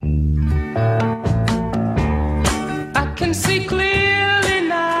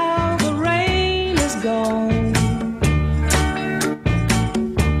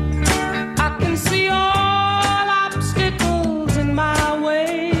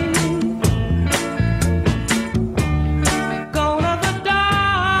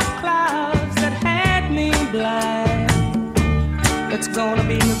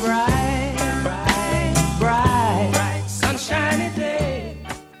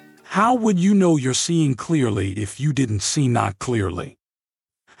How would you know you're seeing clearly if you didn't see not clearly?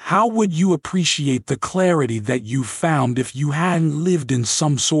 How would you appreciate the clarity that you found if you hadn't lived in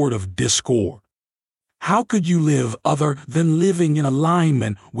some sort of discord? How could you live other than living in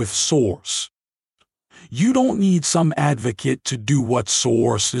alignment with Source? You don't need some advocate to do what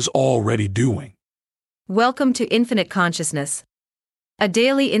Source is already doing. Welcome to Infinite Consciousness, a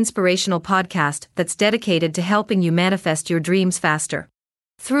daily inspirational podcast that's dedicated to helping you manifest your dreams faster.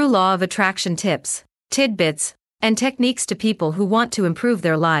 Through law of attraction tips, tidbits, and techniques to people who want to improve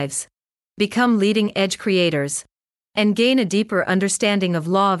their lives, become leading edge creators, and gain a deeper understanding of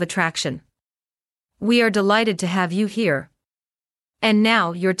law of attraction. We are delighted to have you here. And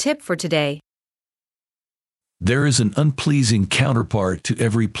now, your tip for today. There is an unpleasing counterpart to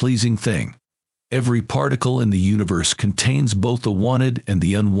every pleasing thing. Every particle in the universe contains both the wanted and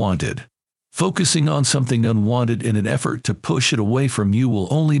the unwanted. Focusing on something unwanted in an effort to push it away from you will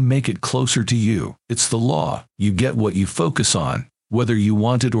only make it closer to you. It's the law. You get what you focus on, whether you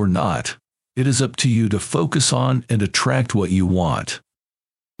want it or not. It is up to you to focus on and attract what you want.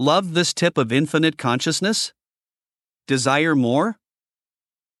 Love this tip of infinite consciousness? Desire more?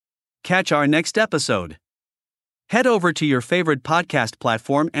 Catch our next episode. Head over to your favorite podcast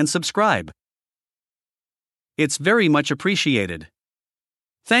platform and subscribe. It's very much appreciated.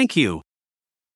 Thank you.